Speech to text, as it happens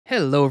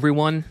Hello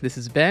everyone, this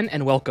is Ben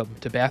and welcome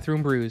to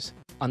Bathroom Brews.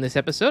 On this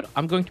episode,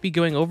 I'm going to be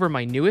going over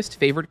my newest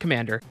favorite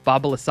commander,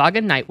 Baba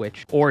Lysaga Night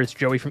Witch, or as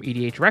Joey from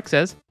EDH Rec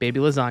says, Baby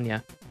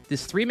Lasagna.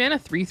 This 3-mana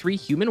 3/3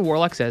 human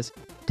warlock says,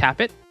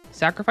 tap it,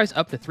 sacrifice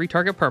up to 3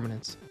 target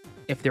permanents.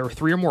 If there are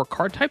 3 or more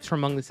card types from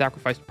among the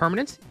sacrificed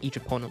permanents, each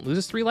opponent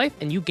loses 3 life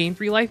and you gain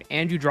 3 life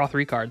and you draw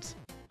 3 cards.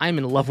 I'm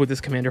in love with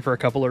this commander for a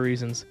couple of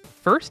reasons.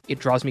 First, it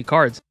draws me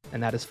cards,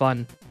 and that is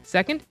fun.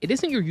 Second, it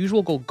isn't your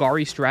usual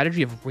Golgari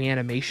strategy of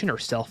reanimation or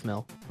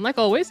self-mill. And like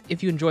always,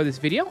 if you enjoy this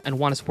video and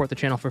want to support the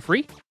channel for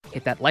free,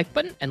 hit that like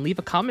button and leave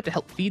a comment to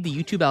help feed the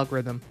YouTube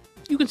algorithm.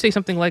 You can say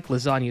something like,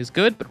 lasagna is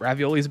good, but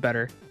ravioli is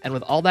better. And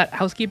with all that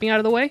housekeeping out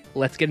of the way,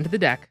 let's get into the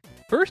deck.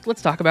 First,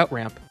 let's talk about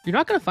ramp. You're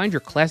not going to find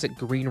your classic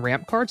green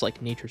ramp cards like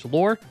Nature's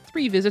Lore,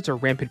 3 Visits, or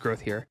Rampant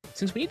Growth here.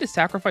 Since we need to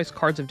sacrifice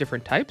cards of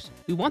different types,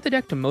 we want the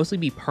deck to mostly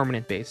be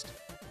permanent based.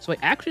 So I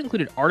actually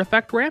included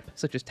artifact ramp,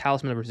 such as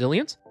Talisman of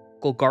Resilience,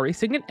 Golgari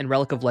Signet, and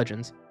Relic of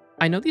Legends.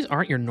 I know these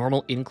aren't your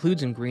normal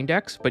includes in green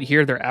decks, but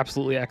here they're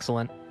absolutely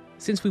excellent.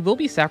 Since we will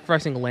be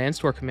sacrificing lands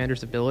to our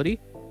commander's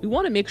ability, we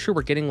want to make sure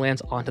we're getting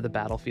lands onto the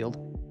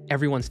battlefield.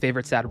 Everyone's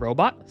favorite sad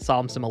robot,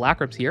 Solemn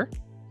Simulacrum's here.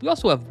 We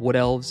also have Wood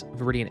Elves,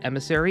 Viridian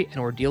Emissary, and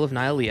Ordeal of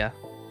Nihilea.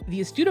 The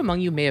astute among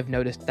you may have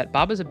noticed that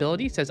Baba's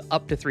ability says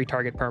up to 3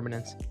 target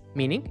permanents,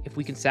 meaning if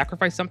we can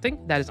sacrifice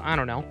something that is,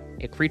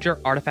 a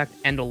creature, artifact,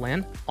 and a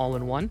land, all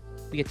in one,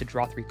 we get to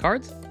draw 3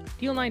 cards,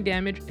 deal 9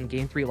 damage, and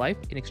gain 3 life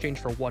in exchange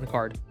for 1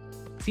 card.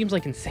 Seems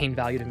like insane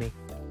value to me.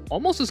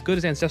 Almost as good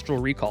as Ancestral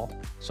Recall,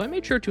 so I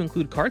made sure to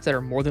include cards that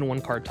are more than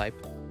 1 card type.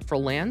 For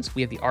lands,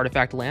 we have the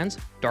artifact lands,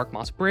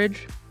 Darkmoss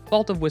Bridge,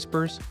 Vault of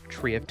Whispers,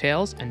 Tree of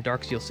Tales, and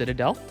Darksteel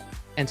Citadel.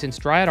 And since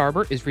Dryad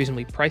Arbor is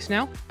reasonably priced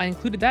now, I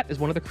included that as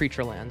one of the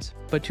creature lands.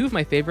 But 2 of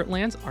my favorite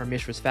lands are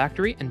Mishra's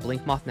Factory and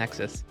Blinkmoth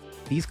Nexus.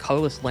 These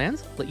colorless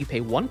lands let you pay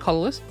 1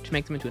 colorless to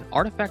make them into an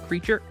artifact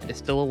creature and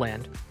distill a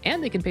land.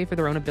 And they can pay for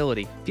their own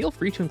ability. Feel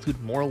free to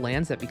include more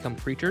lands that become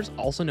creatures,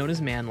 also known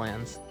as man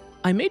lands.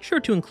 I made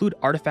sure to include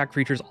artifact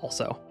creatures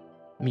also.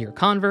 Mirror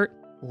Convert,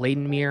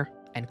 Laden Mirror,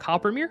 and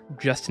Coppermere,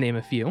 just to name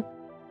a few.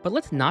 But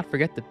let's not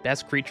forget the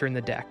best creature in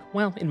the deck,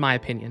 well, in my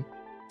opinion,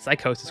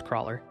 Psychosis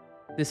Crawler.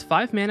 This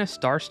 5-mana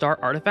star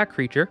artifact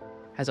creature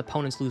has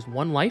opponents lose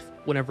 1 life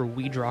whenever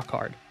we draw a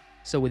card.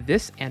 So with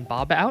this and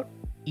Baba out,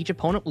 each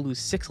opponent will lose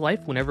 6 life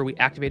whenever we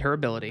activate her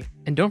ability.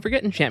 And don't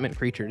forget enchantment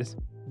creatures,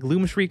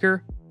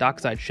 Gloomshrieker,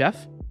 Dockside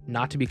Chef,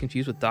 not to be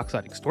confused with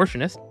Dockside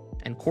Extortionist,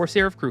 and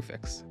Corsair of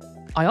Krufix.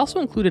 I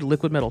also included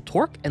Liquid Metal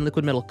Torque and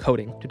Liquid Metal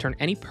Coating to turn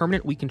any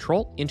permanent we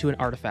control into an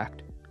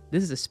artifact.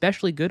 This is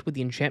especially good with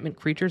the enchantment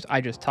creatures I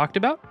just talked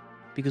about,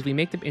 because we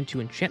make them into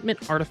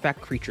enchantment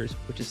artifact creatures,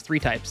 which is 3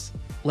 types.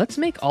 Let's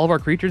make all of our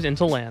creatures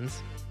into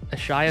lands.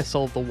 Ashaya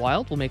Soul of the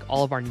Wild will make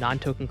all of our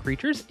non-token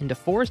creatures into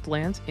forest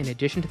lands in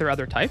addition to their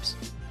other types,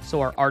 so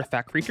our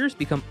artifact creatures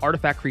become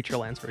artifact creature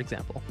lands, for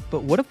example.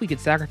 But what if we could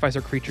sacrifice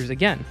our creatures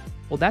again?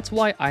 Well, that's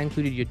why I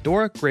included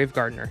Eudora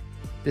Gravegardener.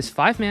 This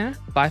 5-mana,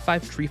 5/5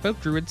 Treefolk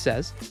Druid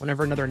says,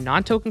 whenever another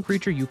non-token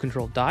creature you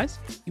control dies,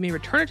 you may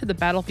return it to the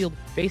battlefield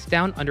face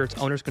down under its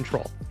owner's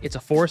control. It's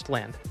a forest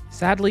land.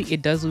 Sadly,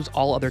 it does lose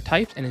all other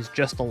types and is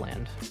just a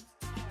land.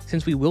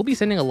 Since we will be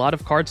sending a lot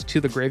of cards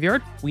to the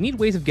graveyard, we need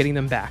ways of getting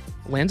them back.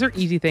 Lands are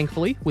easy,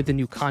 thankfully, with the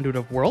new Conduit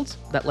of Worlds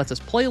that lets us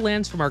play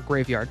lands from our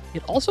graveyard.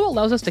 It also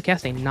allows us to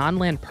cast a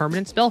non-land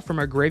permanent spell from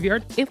our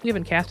graveyard if we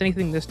haven't cast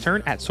anything this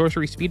turn at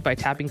sorcery speed by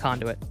tapping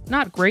Conduit.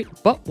 Not great,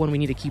 but when we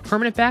need a key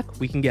permanent back,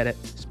 we can get it.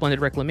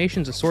 Splendid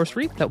Reclamation is a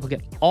sorcery that will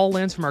get all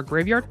lands from our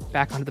graveyard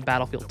back onto the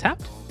battlefield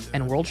tapped,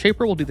 and World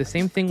Shaper will do the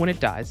same thing when it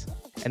dies.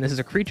 And this is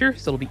a creature,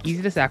 so it'll be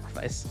easy to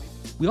sacrifice.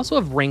 We also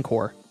have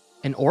Rancor,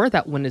 an aura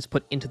that when it's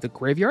put into the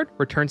graveyard,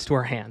 returns to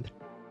our hand.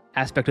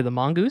 Aspect of the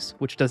Mongoose,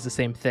 which does the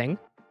same thing.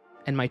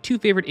 And my 2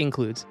 favorite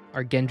includes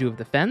are Genju of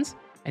the Fens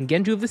and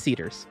Genju of the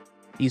Cedars.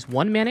 These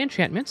 1-mana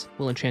enchantments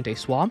will enchant a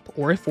swamp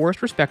or a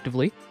forest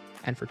respectively,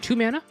 and for 2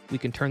 mana, we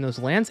can turn those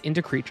lands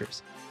into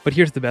creatures. But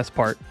here's the best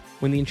part.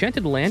 When the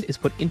enchanted land is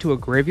put into a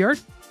graveyard,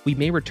 we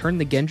may return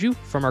the Genju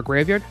from our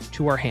graveyard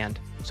to our hand.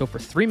 So for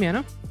 3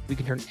 mana, we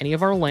can turn any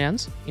of our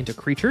lands into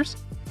creatures,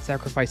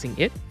 sacrificing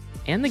it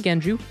and the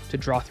Genju to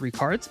draw 3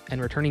 cards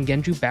and returning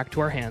Genju back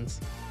to our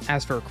hands.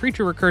 As for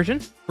creature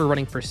recursion, we're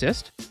running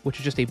Persist, which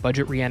is just a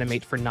budget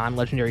reanimate for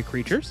non-legendary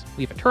creatures.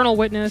 We have Eternal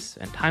Witness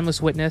and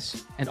Timeless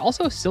Witness, and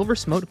also Silver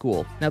Smote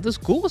Ghoul. Now this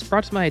ghoul was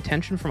brought to my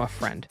attention from a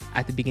friend.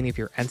 At the beginning of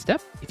your end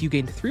step, if you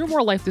gain 3 or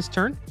more life this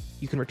turn,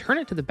 you can return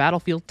it to the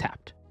battlefield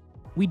tapped.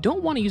 We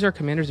don't want to use our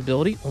commander's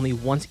ability only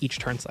once each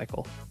turn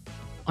cycle.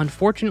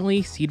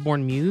 Unfortunately,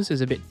 Seedborn Muse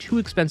is a bit too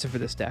expensive for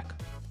this deck,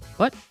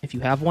 but if you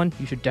have one,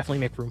 you should definitely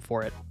make room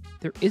for it.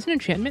 There is an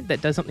enchantment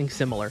that does something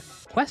similar,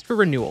 Quest for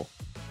Renewal.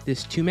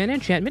 This 2-mana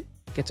enchantment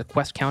gets a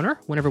quest counter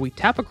whenever we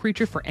tap a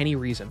creature for any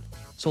reason.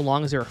 So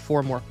long as there are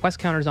 4 more quest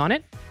counters on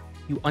it,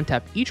 you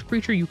untap each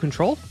creature you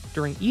control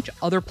during each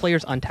other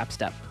player's untap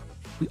step.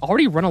 We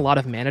already run a lot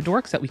of mana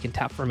dorks that we can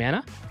tap for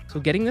mana, so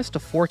getting this to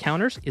 4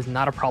 counters is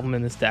not a problem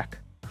in this deck.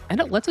 And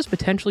it lets us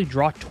potentially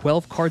draw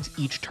 12 cards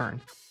each turn.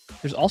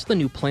 There's also the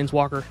new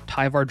Planeswalker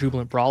Tyvar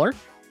Jubilant Brawler,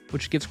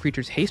 which gives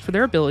creatures haste for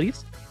their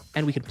abilities,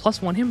 and we can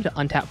 +1 him to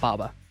untap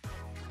Baba.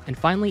 And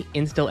finally,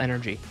 Instill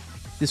Energy.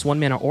 This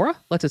 1-mana aura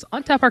lets us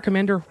untap our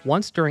commander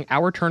once during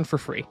our turn for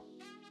free.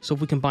 So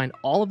if we combine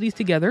all of these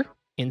together,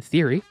 in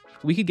theory,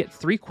 we could get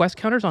 3 quest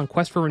counters on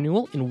Quest for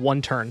Renewal in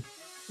 1 turn.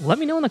 Let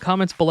me know in the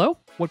comments below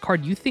what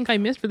card you think I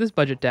missed for this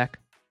budget deck.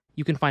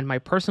 You can find my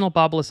personal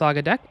Baba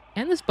Lysaga deck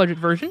and this budget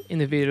version in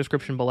the video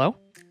description below.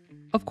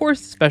 Of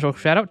course, special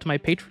shout out to my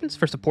patrons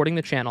for supporting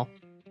the channel.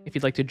 If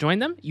you'd like to join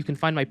them, you can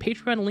find my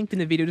Patreon linked in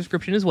the video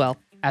description as well.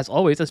 As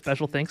always, a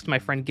special thanks to my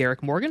friend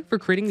Garrick Morgan for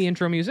creating the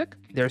intro music.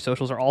 Their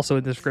socials are also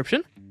in the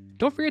description.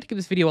 Don't forget to give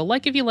this video a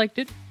like if you liked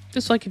it,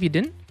 dislike if you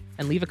didn't,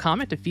 and leave a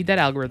comment to feed that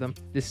algorithm.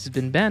 This has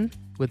been Ben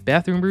with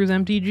Bathroom Brews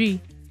MTG,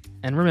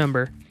 and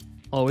remember,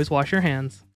 always wash your hands.